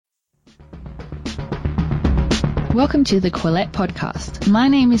Welcome to the Quillette podcast. My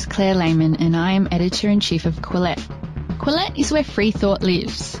name is Claire Lehman and I am Editor-in-Chief of Quillette. Quillette is where free thought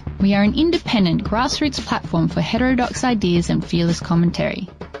lives. We are an independent grassroots platform for heterodox ideas and fearless commentary.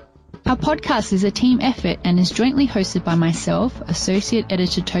 Our podcast is a team effort and is jointly hosted by myself, Associate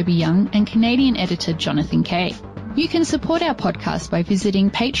Editor Toby Young, and Canadian Editor Jonathan Kay. You can support our podcast by visiting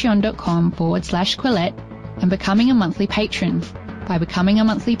patreon.com/Quillette and becoming a monthly patron. By becoming a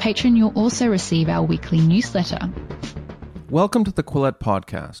monthly patron, you'll also receive our weekly newsletter. Welcome to the Quillette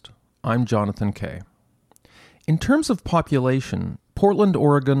podcast. I'm Jonathan Kay. In terms of population, Portland,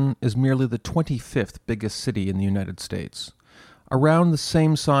 Oregon is merely the 25th biggest city in the United States, around the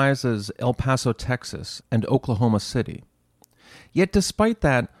same size as El Paso, Texas, and Oklahoma City. Yet despite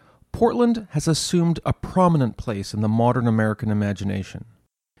that, Portland has assumed a prominent place in the modern American imagination,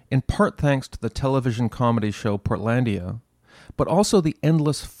 in part thanks to the television comedy show Portlandia, but also the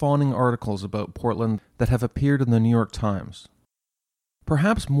endless fawning articles about Portland that have appeared in the New York Times.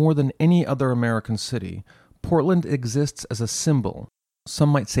 Perhaps more than any other American city, Portland exists as a symbol, some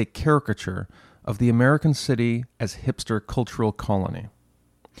might say caricature, of the American city as hipster cultural colony.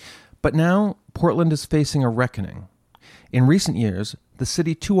 But now, Portland is facing a reckoning. In recent years, the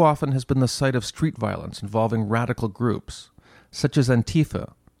city too often has been the site of street violence involving radical groups, such as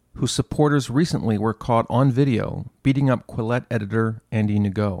Antifa, whose supporters recently were caught on video beating up Quillette editor Andy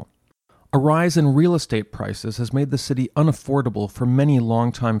Ngo. A rise in real estate prices has made the city unaffordable for many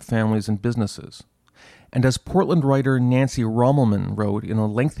longtime families and businesses. And as Portland writer Nancy Rommelmann wrote in a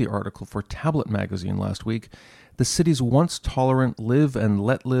lengthy article for Tablet magazine last week, the city's once tolerant live and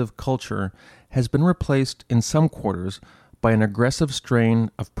let live culture has been replaced in some quarters by an aggressive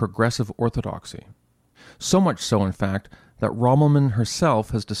strain of progressive orthodoxy. So much so, in fact, that Rommelmann herself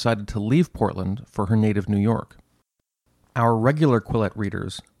has decided to leave Portland for her native New York. Our regular Quillette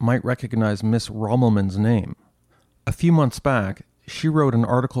readers might recognize Miss Rommelmann's name. A few months back, she wrote an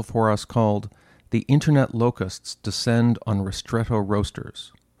article for us called "The Internet Locusts Descend on Ristretto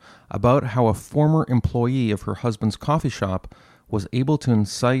Roasters," about how a former employee of her husband's coffee shop was able to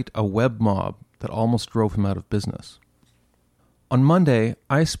incite a web mob that almost drove him out of business. On Monday,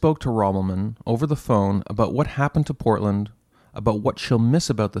 I spoke to Rommelmann over the phone about what happened to Portland, about what she'll miss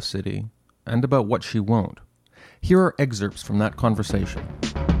about the city, and about what she won't. Here are excerpts from that conversation.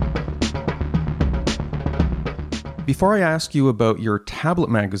 Before I ask you about your Tablet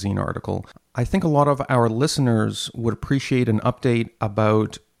magazine article, I think a lot of our listeners would appreciate an update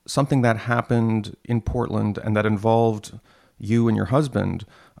about something that happened in Portland and that involved you and your husband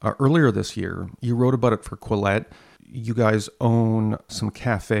earlier this year. You wrote about it for Quillette. You guys own some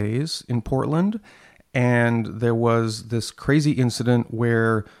cafes in Portland, and there was this crazy incident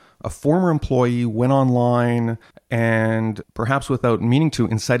where a former employee went online and, perhaps without meaning to,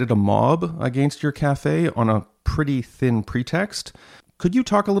 incited a mob against your cafe on a pretty thin pretext. Could you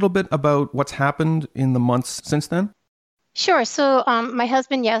talk a little bit about what's happened in the months since then? Sure. So my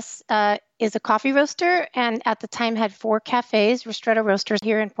husband, is a coffee roaster and at the time had 4 cafes, Ristretto Roasters,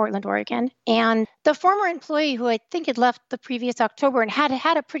 here in Portland, Oregon. And the former employee who I think had left the previous October and had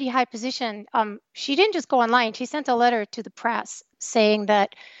a pretty high position, she didn't just go online. She sent a letter to the press saying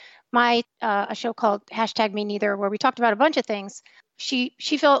that a show called #MeNeither, where we talked about a bunch of things, she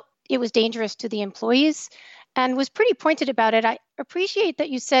felt it was dangerous to the employees and was pretty pointed about it. I appreciate that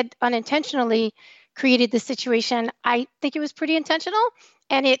you said unintentionally created this situation. I think it was pretty intentional,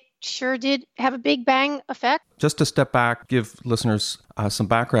 and it sure did have a big bang effect. Just to step back, give listeners some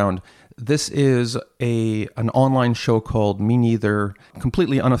background. This is an online show called MeNeither,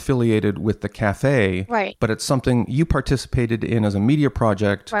 completely unaffiliated with the cafe. Right. But it's something you participated in as a media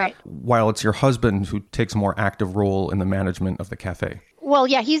project, right, while it's your husband who takes a more active role in the management of the cafe. Well,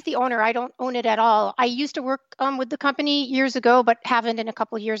 yeah, he's the owner. I don't own it at all. I used to work with the company years ago, but haven't in a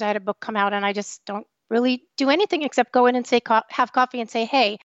couple of years. I had a book come out, and I just don't really do anything except go in and say have coffee and say,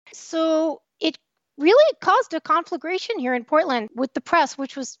 hey. So it really caused a conflagration here in Portland with the press,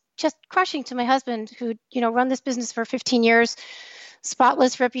 which was just crushing to my husband, who run this business for 15 years,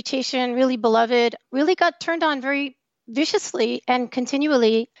 spotless reputation, really beloved, really got turned on very viciously and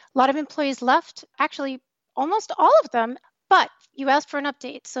continually. A lot of employees left, actually almost all of them. But you asked for an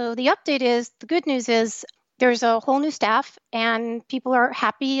update. So the good news is there's a whole new staff and people are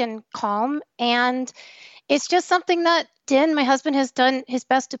happy and calm. And it's just something that my husband, has done his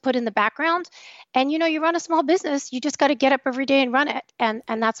best to put in the background. And, you run a small business, you just got to get up every day and run it. And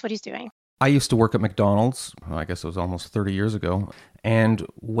that's what he's doing. I used to work at McDonald's, I guess it was almost 30 years ago. And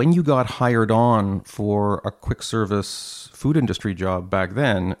when you got hired on for a quick service food industry job back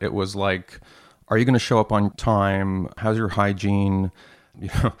then, it was like, are you going to show up on time? How's your hygiene?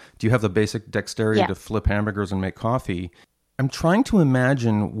 do you have the basic dexterity to flip hamburgers and make coffee? I'm trying to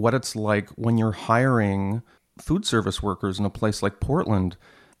imagine what it's like when you're hiring food service workers in a place like Portland.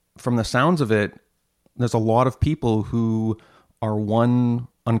 From the sounds of it, there's a lot of people who are one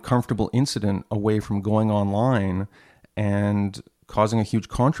uncomfortable incident away from going online and causing a huge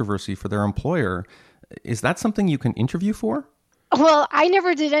controversy for their employer. Is that something you can interview for? Well, I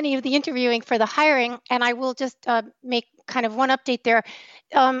never did any of the interviewing for the hiring, and I will just make kind of one update there.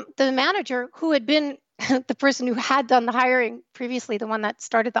 The manager who had been the person who had done the hiring previously, the one that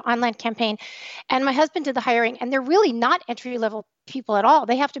started the online campaign, and my husband did the hiring, and they're really not entry-level people at all.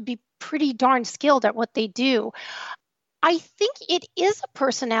 They have to be pretty darn skilled at what they do. I think it is a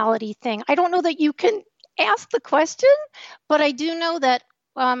personality thing. I don't know that you can ask the question, but I do know that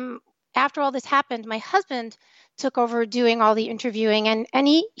after all this happened, my husband took over doing all the interviewing, and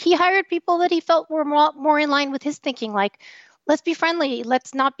he hired people that he felt were more in line with his thinking, like, let's be friendly,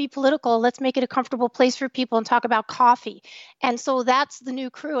 let's not be political, let's make it a comfortable place for people and talk about coffee. And so that's the new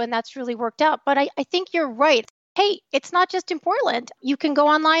crew, and that's really worked out. But I think you're right. Hey, it's not just in Portland. You can go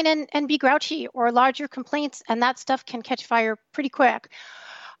online and be grouchy or lodge your complaints, and that stuff can catch fire pretty quick.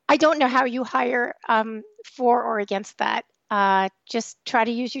 I don't know how you hire for or against that. Just try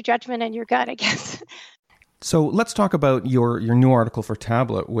to use your judgment and your gut, I guess. So let's talk about your new article for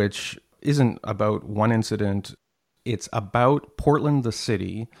Tablet, which isn't about one incident. It's about Portland, the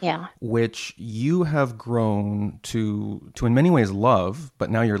city, which you have grown to in many ways love, but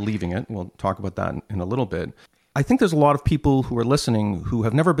now you're leaving it. We'll talk about that in a little bit. I think there's a lot of people who are listening who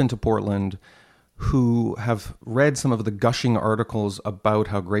have never been to Portland, who have read some of the gushing articles about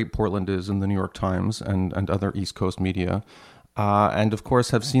how great Portland is in the New York Times and other East Coast media, and of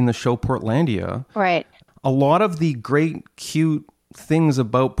course have seen the show Portlandia. Right. A lot of the great, cute things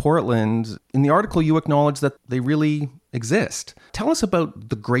about Portland, in the article you acknowledge that they really exist. Tell us about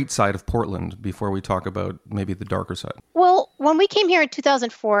the great side of Portland before we talk about maybe the darker side. Well, when we came here in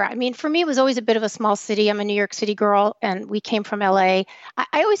 2004, I mean, for me, it was always a bit of a small city. I'm a New York City girl, and we came from LA. I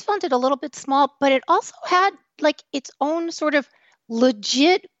always found it a little bit small, but it also had like its own sort of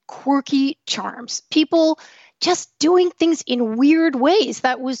legit quirky charms. People just doing things in weird ways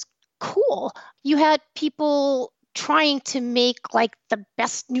that was cool. You had people trying to make like the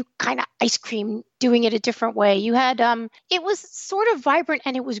best new kind of ice cream, doing it a different way. You had, it was sort of vibrant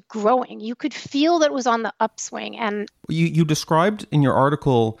and it was growing. You could feel that it was on the upswing. And you described in your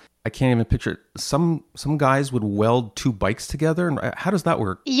article, I can't even picture it, some guys would weld two bikes together. And how does that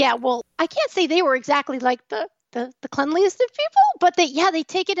work? Yeah, well, I can't say they were exactly like the cleanliest of people, but they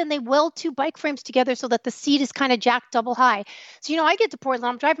take it and they weld two bike frames together so that the seat is kind of jacked double high. So, I get to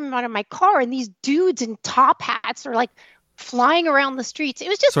Portland, I'm driving around in my car and these dudes in top hats are like flying around the streets. It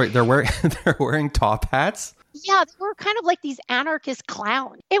was just... Sorry, they're wearing top hats? Yeah, they were kind of like these anarchist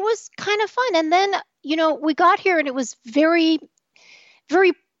clowns. It was kind of fun. And then, we got here and it was very,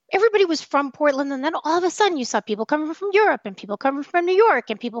 very... Everybody was from Portland, and then all of a sudden you saw people coming from Europe and people coming from New York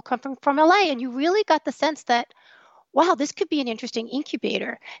and people coming from LA, and you really got the sense that, wow, this could be an interesting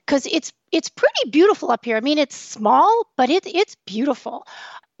incubator because it's pretty beautiful up here. I mean, it's small, but it's beautiful.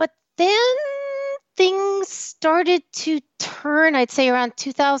 But then things started to turn, I'd say around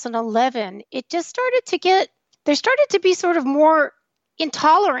 2011. It just started to there started to be sort of more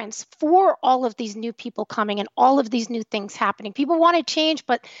intolerance for all of these new people coming and all of these new things happening. People want to change,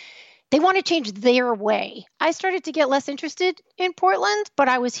 but they want to change their way. I started to get less interested in Portland, but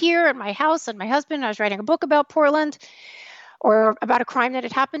I was here at my house and my husband, I was writing a book about Portland or about a crime that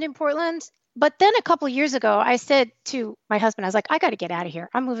had happened in Portland. But then a couple of years ago, I said to my husband, I was like, I got to get out of here.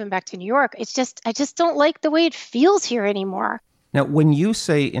 I'm moving back to New York. I just don't like the way it feels here anymore. Now, when you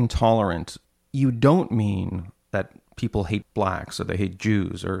say intolerant, you don't mean that people hate blacks or they hate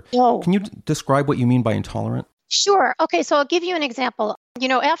Jews, or no. Can you describe what you mean by intolerant? Sure. Okay, so I'll give you an example.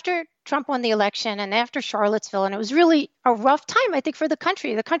 After Trump won the election and after Charlottesville, and it was really a rough time, I think, for the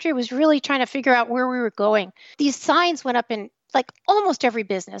country. The country was really trying to figure out where we were going. These signs went up in like almost every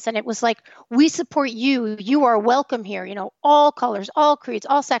business, and it was like, we support you. You are welcome here. All colors, all creeds,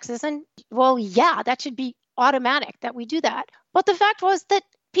 all sexes. And well, yeah, that should be automatic that we do that. But the fact was that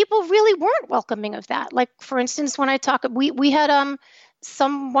people really weren't welcoming of that. Like, for instance, when I talk, we had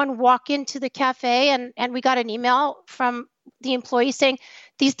someone walk into the cafe and we got an email from the employee saying,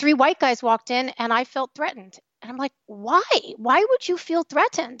 these 3 white guys walked in and I felt threatened. And I'm like, why? Why would you feel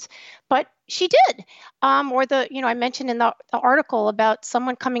threatened? But she did. Or I mentioned in the article about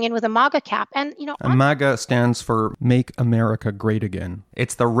someone coming in with a MAGA cap. And, MAGA stands for Make America Great Again.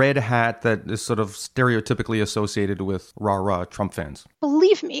 It's the red hat that is sort of stereotypically associated with rah-rah Trump fans.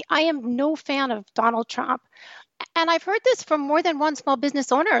 Believe me, I am no fan of Donald Trump. And I've heard this from more than one small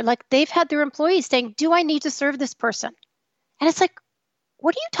business owner. Like they've had their employees saying, do I need to serve this person? And it's like,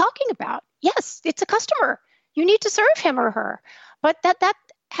 what are you talking about? Yes, it's a customer. You need to serve him or her. But that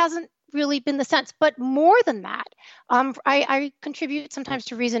hasn't really been the sense. But more than that, I contribute sometimes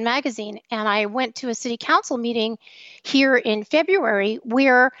to Reason Magazine, and I went to a city council meeting here in February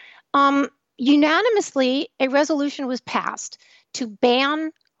where unanimously a resolution was passed to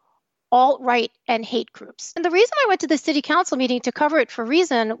ban alt-right and hate groups. And the reason I went to the city council meeting to cover it for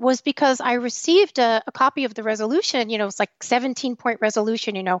Reason was because I received a copy of the resolution. It's like 17-point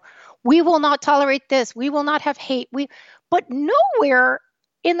resolution, we will not tolerate this. We will not have hate. But nowhere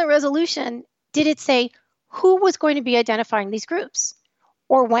in the resolution did it say who was going to be identifying these groups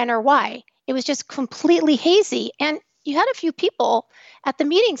or when or why. It was just completely hazy. And you had a few people at the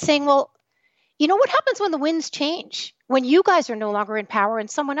meeting saying, well, what happens when the winds change? When you guys are no longer in power and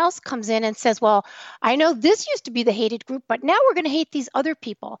someone else comes in and says, well, I know this used to be the hated group, but now we're going to hate these other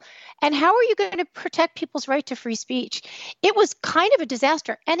people. And how are you going to protect people's right to free speech? It was kind of a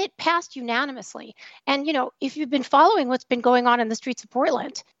disaster, and it passed unanimously. And, if you've been following what's been going on in the streets of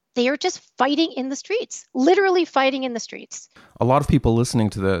Portland, they are just fighting in the streets, literally fighting in the streets. A lot of people listening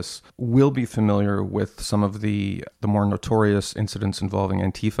to this will be familiar with some of the more notorious incidents involving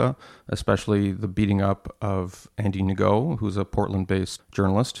Antifa, especially the beating up of Andy Ngo, who's a Portland-based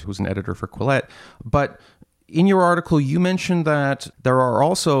journalist, who's an editor for Quillette. But in your article, you mentioned that there are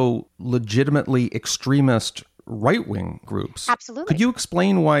also legitimately extremist right-wing groups. Absolutely. Could you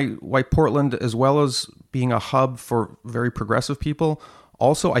explain why Portland, as well as being a hub for very progressive people,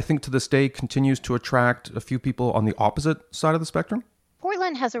 also, I think to this day, continues to attract a few people on the opposite side of the spectrum?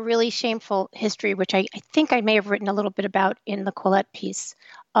 Portland has a really shameful history, which I think I may have written a little bit about in the Quillette piece,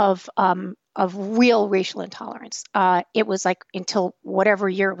 of real racial intolerance. It was like, until whatever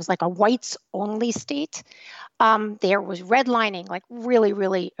year, it was like a whites-only state. There was redlining, like really,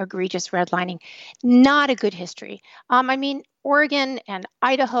 really egregious redlining. Not a good history. Oregon and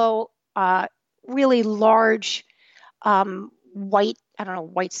Idaho, really large white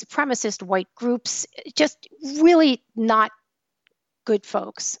supremacist white groups, just really not good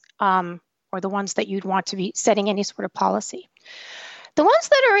folks, or the ones that you'd want to be setting any sort of policy. The ones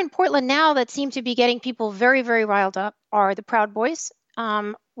that are in Portland now that seem to be getting people very, very riled up are the Proud Boys,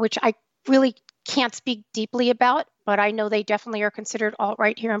 which I really can't speak deeply about, but I know they definitely are considered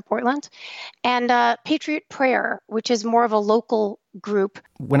alt-right here in Portland. And Patriot Prayer, which is more of a local group.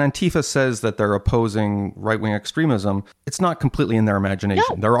 When Antifa says that they're opposing right-wing extremism, it's not completely in their imagination.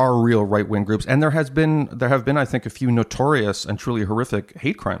 No. There are real right-wing groups, and there have been, I think, a few notorious and truly horrific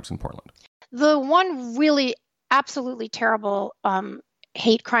hate crimes in Portland. The one really absolutely terrible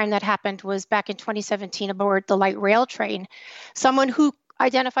hate crime that happened was back in 2017 aboard the light rail train. Someone who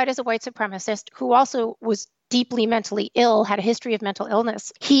identified as a white supremacist, who also was deeply mentally ill, had a history of mental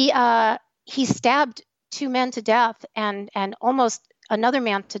illness. He stabbed two men to death and almost another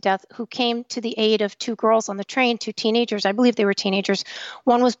man to death, who came to the aid of two girls on the train, two teenagers. I believe they were teenagers.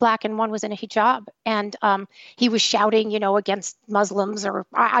 One was black and one was in a hijab. And he was shouting, against Muslims, or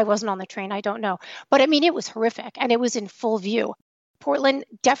I wasn't on the train. I don't know. But it was horrific, and it was in full view. Portland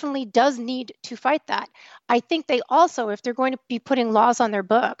definitely does need to fight that. I think they also, if they're going to be putting laws on their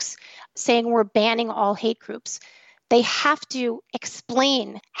books saying we're banning all hate groups, they have to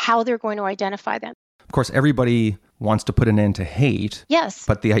explain how they're going to identify them. Of course, everybody wants to put an end to hate. Yes.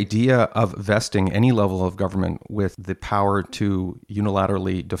 But the idea of vesting any level of government with the power to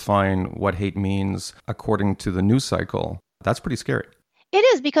unilaterally define what hate means according to the news cycle, that's pretty scary. It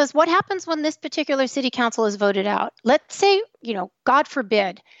is, because what happens when this particular city council is voted out? Let's say, God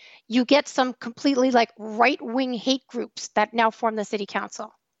forbid, you get some completely right-wing hate groups that now form the city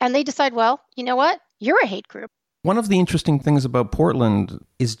council. And they decide, well, you know what? You're a hate group. One of the interesting things about Portland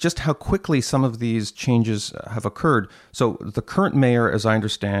is just how quickly some of these changes have occurred. So the current mayor, as I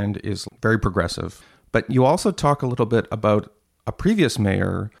understand, is very progressive. But you also talk a little bit about a previous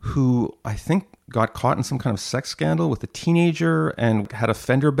mayor who I think got caught in some kind of sex scandal with a teenager and had a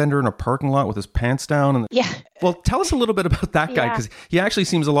fender bender in a parking lot with his pants down. Yeah. Well, tell us a little bit about that guy, because he actually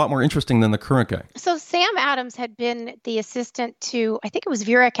seems a lot more interesting than the current guy. So Sam Adams had been the assistant to, I think it was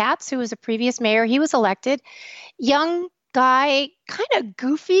Vera Katz, who was a previous mayor. He was elected. Young guy, kind of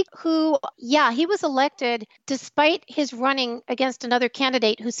goofy, who, he was elected despite his running against another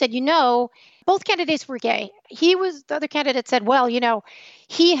candidate who said, both candidates were gay. The other candidate said, well,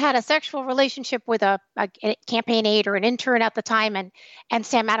 he had a sexual relationship with a campaign aide or an intern at the time. And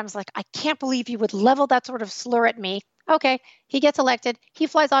Sam Adams was like, I can't believe you would level that sort of slur at me. Okay, he gets elected. He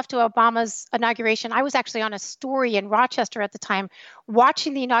flies off to Obama's inauguration. I was actually on a story in Rochester at the time,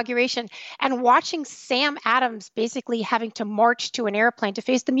 watching the inauguration and watching Sam Adams basically having to march to an airplane to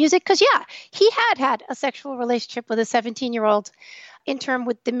face the music. Because, yeah, he had a sexual relationship with a 17-year-old intern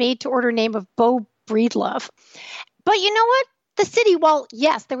with the made-to-order name of Bo Breedlove. But you know what? The city, well,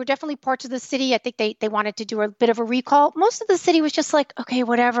 yes, there were definitely parts of the city. I think they wanted to do a bit of a recall. Most of the city was just like, okay,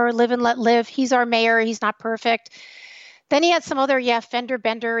 whatever, live and let live. He's our mayor. He's not perfect. Then he had some other, fender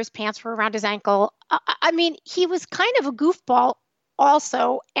bender. His pants were around his ankle. I mean, he was kind of a goofball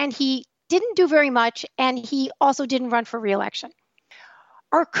also, and he didn't do very much, and he also didn't run for re-election.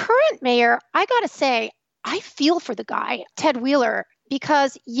 Our current mayor, I got to say, I feel for the guy, Ted Wheeler,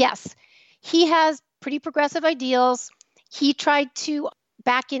 because yes, he has pretty progressive ideals. He tried to,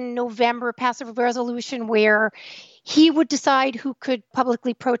 back in November, pass a resolution where he would decide who could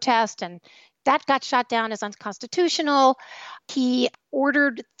publicly protest, and that got shot down as unconstitutional. He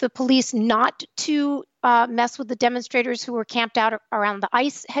ordered the police not to mess with the demonstrators who were camped out around the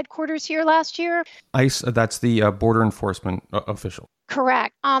ICE headquarters here last year. ICE, that's the border enforcement official.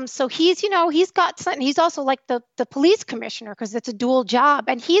 Correct. So he's got something. He's also like the police commissioner because it's a dual job.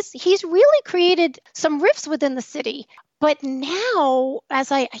 And he's really created some rifts within the city. But now,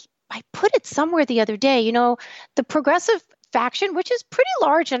 as I put it somewhere the other day, the progressive faction, which is pretty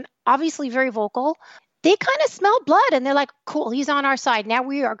large and obviously very vocal, they kind of smell blood and they're like, cool, he's on our side. Now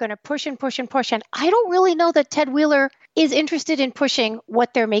we are going to push and push and push. And I don't really know that Ted Wheeler is interested in pushing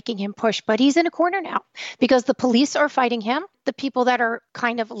what they're making him push, but he's in a corner now because the police are fighting him. The people that are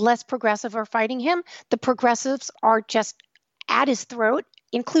kind of less progressive are fighting him. The progressives are just at his throat,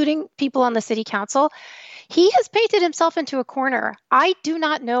 including people on the city council. He has painted himself into a corner. I do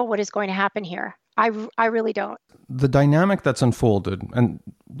not know what is going to happen here. I really don't. The dynamic that's unfolded, and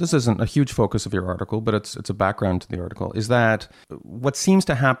this isn't a huge focus of your article, but it's a background to the article, is that what seems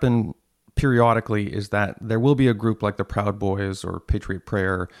to happen periodically is that there will be a group like the Proud Boys or Patriot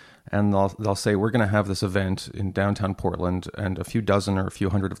Prayer, and they'll say, we're going to have this event in downtown Portland, and a few dozen or a few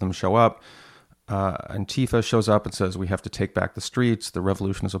hundred of them show up. Antifa shows up and says, we have to take back the streets, the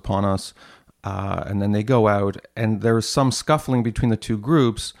revolution is upon us. And then they go out, and there's some scuffling between the two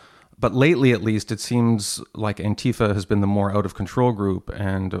groups. But lately, at least, it seems like Antifa has been the more out-of-control group.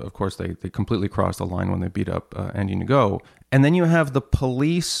 And, of course, they completely crossed the line when they beat up Andy Ngo. And then you have the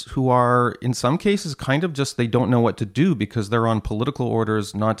police who are, in some cases, kind of just, they don't know what to do because they're on political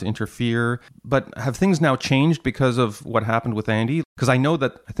orders not to interfere. But have things now changed because of what happened with Andy? Because I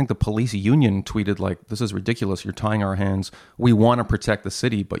think the police union tweeted, like, this is ridiculous. You're tying our hands. We want to protect the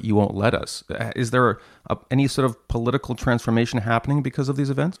city, but you won't let us. Is there any sort of political transformation happening because of these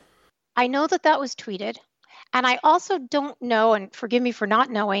events? I know that was tweeted, and I also don't know, and forgive me for not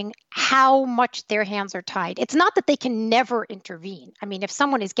knowing, how much their hands are tied. It's not that they can never intervene. I mean, if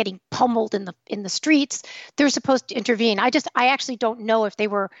someone is getting pummeled in the streets, they're supposed to intervene. I actually don't know if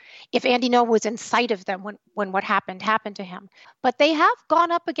Andy Ngo was in sight of them when what happened to him. But they have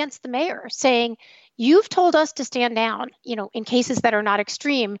gone up against the mayor saying, you've told us to stand down, in cases that are not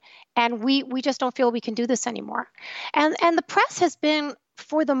extreme, and we just don't feel we can do this anymore. And the press has been,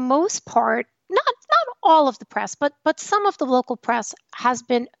 for the most part, not all of the press, but some of the local press has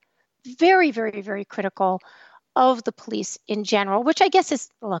been very, very, very critical of the police in general, which I guess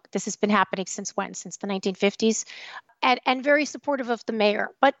this has been happening since when? Since the 1950s, and very supportive of the mayor.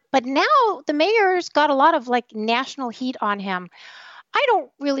 But now the mayor's got a lot of national heat on him. I don't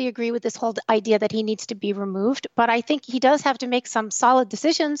really agree with this whole idea that he needs to be removed, but I think he does have to make some solid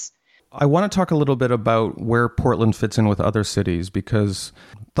decisions. I want to talk a little bit about where Portland fits in with other cities, because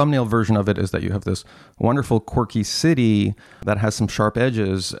thumbnail version of it is that you have this wonderful, quirky city that has some sharp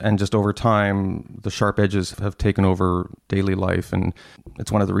edges, and just over time, the sharp edges have taken over daily life, and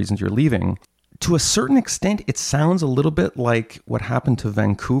it's one of the reasons you're leaving. To a certain extent, it sounds a little bit like what happened to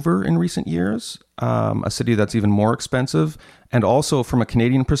Vancouver in recent years, a city that's even more expensive. And also from a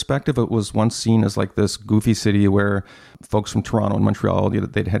Canadian perspective, it was once seen as like this goofy city where folks from Toronto and Montreal,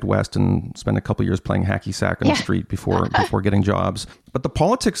 they'd head west and spend a couple of years playing hacky sack on the street before getting jobs. But the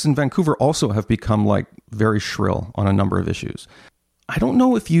politics in Vancouver also have become very shrill on a number of issues. I don't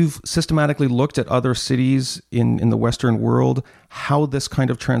know if you've systematically looked at other cities in the Western world, how this kind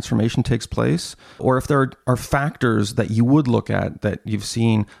of transformation takes place, or if there are factors that you would look at that you've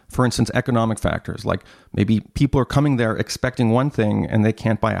seen, for instance, economic factors, like maybe people are coming there expecting one thing and they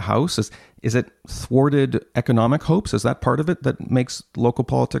can't buy a house. Is it thwarted economic hopes? Is that part of it that makes local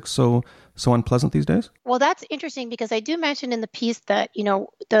politics so so unpleasant these days? Well, that's interesting because I do mention in the piece that,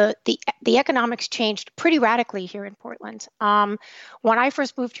 the economics changed pretty radically here in Portland. When I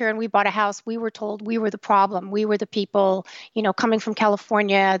first moved here and we bought a house, we were told we were the problem. We were the people, coming from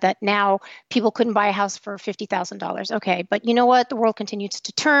California, that now people couldn't buy a house for $50,000. Okay, but you know what? The world continues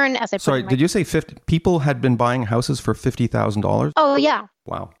to turn as I put Sorry, did you say 50 people had been buying houses for $50,000? Oh, yeah.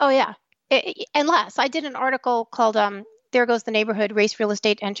 Wow. Oh, yeah. And less. I did an article called There Goes the Neighborhood, Race, Real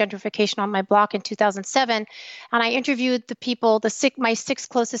Estate, and Gentrification on my blog in 2007. And I interviewed the people, my six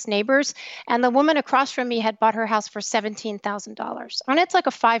closest neighbors. And the woman across from me had bought her house for $17,000. And it's like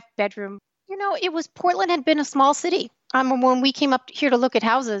a 5-bedroom. Portland had been a small city. When we came up here to look at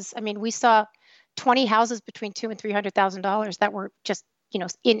houses, we saw 20 houses between $200,000 and $300,000 that were just,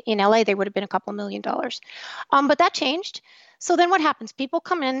 in LA, they would have been a couple $1 million. But that changed. So then what happens? People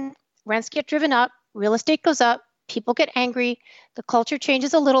come in, rents get driven up, real estate goes up, people get angry, the culture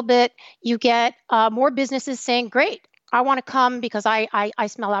changes a little bit. You get more businesses saying, great, I want to come because I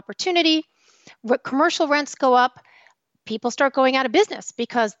smell opportunity. Commercial rents go up. People start going out of business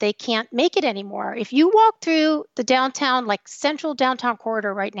because they can't make it anymore. If you walk through the downtown, like central downtown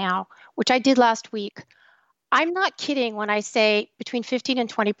corridor right now, which I did last week, I'm not kidding when I say between 15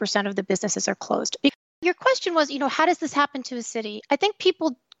 and 20% of the businesses are closed. Your question was, how does this happen to a city? I think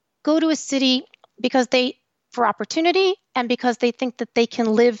people go to a city because for opportunity and because they think that they can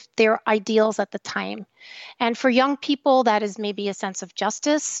live their ideals at the time. And for young people, that is maybe a sense of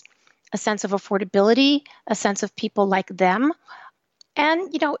justice, a sense of affordability, a sense of people like them. And,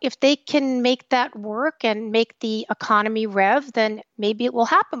 if they can make that work and make the economy rev, then maybe it will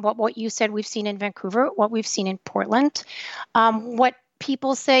happen. But what you said we've seen in Vancouver, what we've seen in Portland, what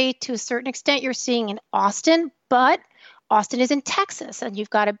people say to a certain extent you're seeing in Austin, but Austin is in Texas and you've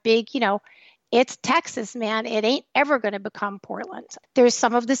got a big, it's Texas, man. It ain't ever going to become Portland. There's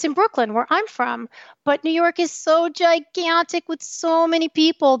some of this in Brooklyn where I'm from, but New York is so gigantic with so many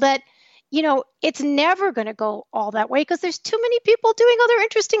people that, it's never going to go all that way because there's too many people doing other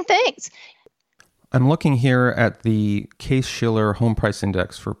interesting things. I'm looking here at the Case-Shiller Home Price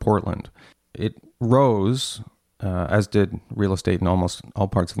Index for Portland. It rose, as did real estate in almost all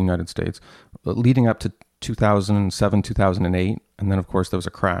parts of the United States, leading up to 2007, 2008. And then, of course, there was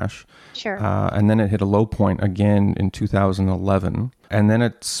a crash. Sure. And then it hit a low point again in 2011. And then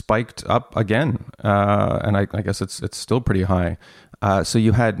it spiked up again. And I guess it's still pretty high. So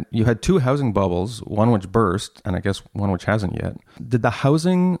you had two housing bubbles, one which burst, and I guess one which hasn't yet. Did the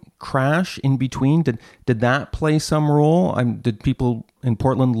housing crash in between? Did that play some role? Did people in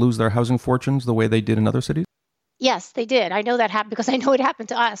Portland lose their housing fortunes the way they did in other cities? Yes, they did. I know that happened because I know it happened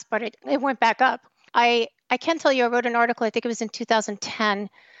to us, but it went back up. I can tell you, I wrote an article, I think it was in 2010,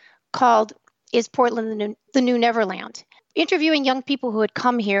 called Is Portland the New Neverland? Interviewing young people who had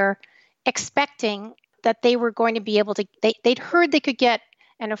come here expecting that they were going to be able to, they'd heard they could get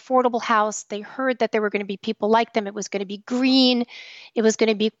an affordable house. They heard that there were going to be people like them. It was going to be green. It was going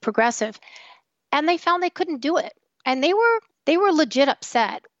to be progressive. And they found they couldn't do it. And they were legit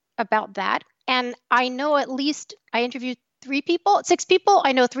upset about that. And I know I interviewed 6 people.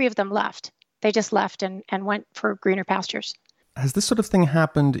 I know 3 of them left. They just left and went for greener pastures. Has this sort of thing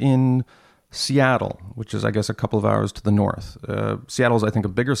happened in Seattle, which is, I guess, a couple of hours to the north? Seattle's, I think, a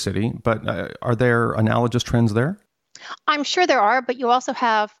bigger city, but are there analogous trends there? I'm sure there are, but you also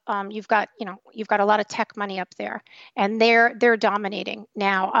have you've got a lot of tech money up there, and they're dominating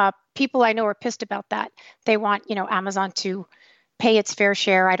now. People I know are pissed about that. They want Amazon to pay its fair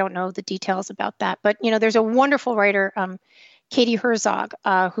share. I don't know the details about that, but there's a wonderful writer, Katie Herzog,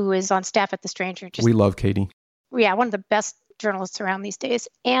 who is on staff at The Stranger. We love Katie. Yeah, one of the best journalists around these days,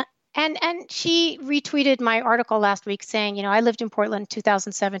 and she retweeted my article last week saying, I lived in Portland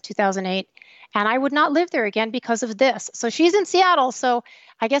 2007, 2008, and I would not live there again because of this. So she's in Seattle, so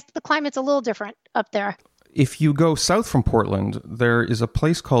I guess the climate's a little different up there. If you go south from Portland, there is a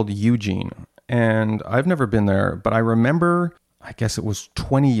place called Eugene, and I've never been there, but I remember, I guess it was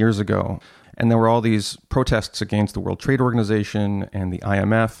 20 years ago, and there were all these protests against the World Trade Organization and the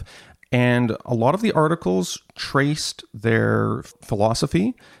IMF, and a lot of the articles traced their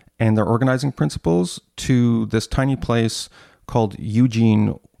philosophy and their organizing principles to this tiny place called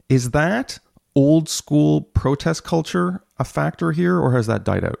Eugene. Is that old school protest culture a factor here, or has that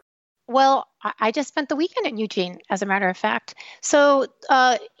died out? Well, I just spent the weekend in Eugene, as a matter of fact. So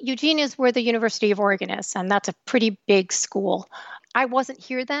Eugene is where the University of Oregon is, and that's a pretty big school. I wasn't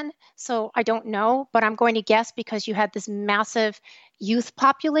here then, so I don't know, but I'm going to guess because you had this massive youth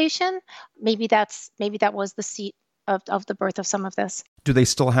population. Maybe that was the seat of the birth of some of this. Do they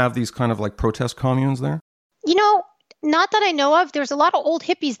still have these kind of like protest communes there? Not that I know of. There's a lot of old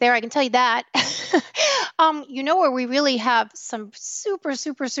hippies there, I can tell you that. Where we really have some super,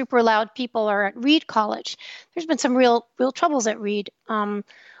 super, super loud people are at Reed College. There's been some real troubles at Reed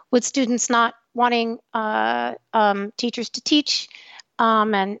with students not wanting teachers to teach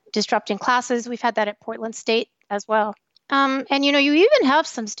and disrupting classes. We've had that at Portland State as well. You even have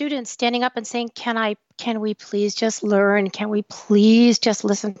some students standing up and saying, can we please just learn? Can we please just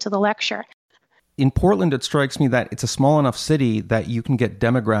listen to the lecture? In Portland, it strikes me that it's a small enough city that you can get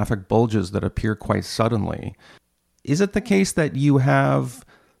demographic bulges that appear quite suddenly. Is it the case that you have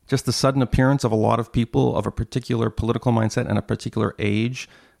just the sudden appearance of a lot of people of a particular political mindset and a particular age,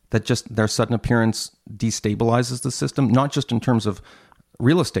 that just their sudden appearance destabilizes the system, not just in terms of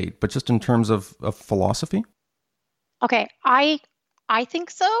real estate, but just in terms of philosophy? Okay, I think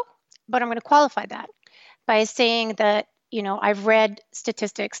so, but I'm going to qualify that by saying that, I've read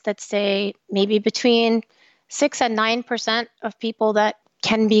statistics that say maybe between 6 and 9% of people that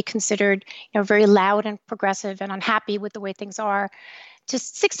can be considered, very loud and progressive and unhappy with the way things are,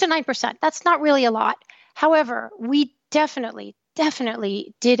 just 6 to 9%. That's not really a lot. However, we definitely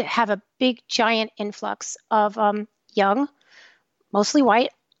did have a big, giant influx of young, mostly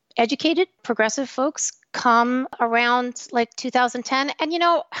white, educated, progressive folks come around like 2010. And,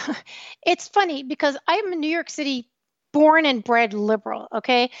 it's funny because I'm a New York City born and bred liberal,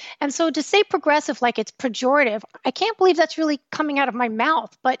 okay? And so to say progressive like it's pejorative, I can't believe that's really coming out of my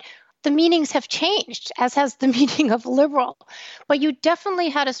mouth, but the meanings have changed, as has the meaning of liberal. But you definitely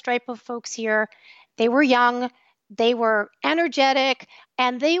had a stripe of folks here. They were young, they were energetic,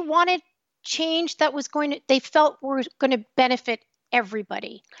 and they wanted change that they felt were going to benefit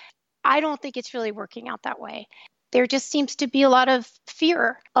everybody. I don't think it's really working out that way. There just seems to be a lot of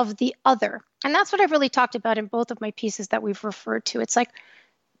fear of the other. And that's what I've really talked about in both of my pieces that we've referred to. It's like,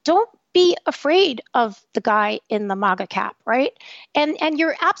 don't be afraid of the guy in the MAGA cap, right? And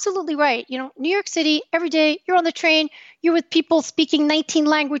you're absolutely right. New York City, every day you're on the train, you're with people speaking 19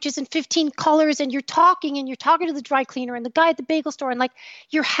 languages and 15 colors, and you're talking to the dry cleaner and the guy at the bagel store, and like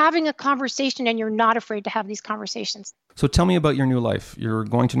you're having a conversation and you're not afraid to have these conversations. So tell me about your new life. You're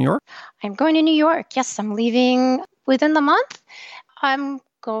going to New York? I'm going to New York. Yes, I'm leaving within the month. I'm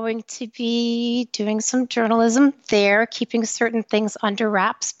going to be doing some journalism there, keeping certain things under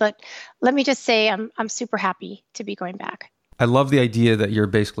wraps. But let me just say, I'm super happy to be going back. I love the idea that you're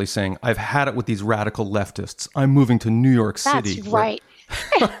basically saying, I've had it with these radical leftists. I'm moving to New York City. That's right.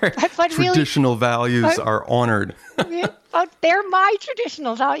 That's what traditional values are honored. They're my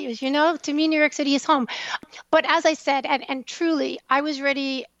traditional values, To me, New York City is home. But as I said, and truly, I was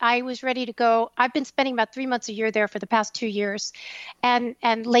ready to go. I've been spending about 3 months a year there for the past 2 years. And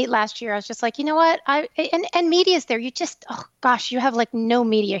late last year, I was just like, you know what? And media's there. You just, you have like no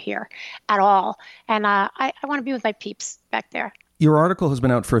media here at all. And I want to be with my peeps back there. Your article has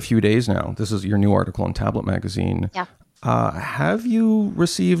been out for a few days now. This is your new article in Tablet Magazine. Yeah. Have you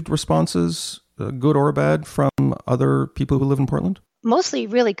received responses, good or bad, from other people who live in Portland? Mostly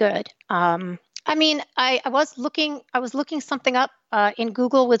really good. I was looking something up in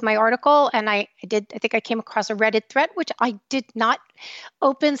Google with my article, and I think I came across a Reddit thread, which I did not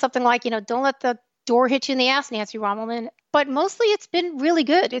open, something like, don't let the door hit you in the ass, Nancy Rommelmann. But mostly it's been really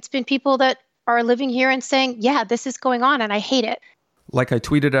good. It's been people that are living here and saying, yeah, this is going on and I hate it. Like I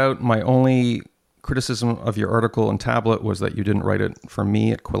tweeted out, my only criticism of your article in Tablet was that you didn't write it for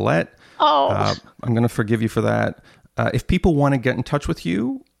me at Quillette. Oh. I'm going to forgive you for that. If people want to get in touch with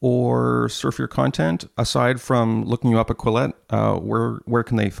you or surf your content, aside from looking you up at Quillette, where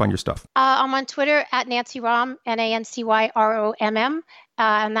can they find your stuff? I'm on Twitter at Nancy Rom, NancyRomm.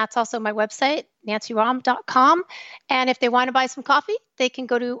 And that's also my website, nancyrom.com. And if they want to buy some coffee, they can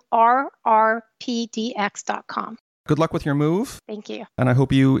go to rrpdx.com. Good luck with your move. Thank you. And I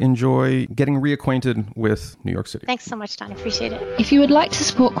hope you enjoy getting reacquainted with New York City. Thanks so much, Don. I appreciate it. If you would like to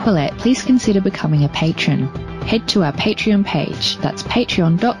support Quillette, please consider becoming a patron. Head to our Patreon page. That's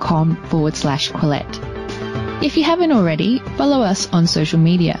patreon.com/Quillette. If you haven't already, follow us on social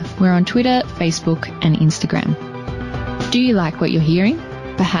media. We're on Twitter, Facebook, and Instagram. Do you like what you're hearing?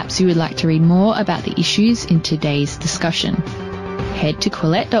 Perhaps you would like to read more about the issues in today's discussion. Head to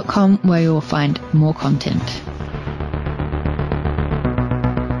Quillette.com where you will find more content.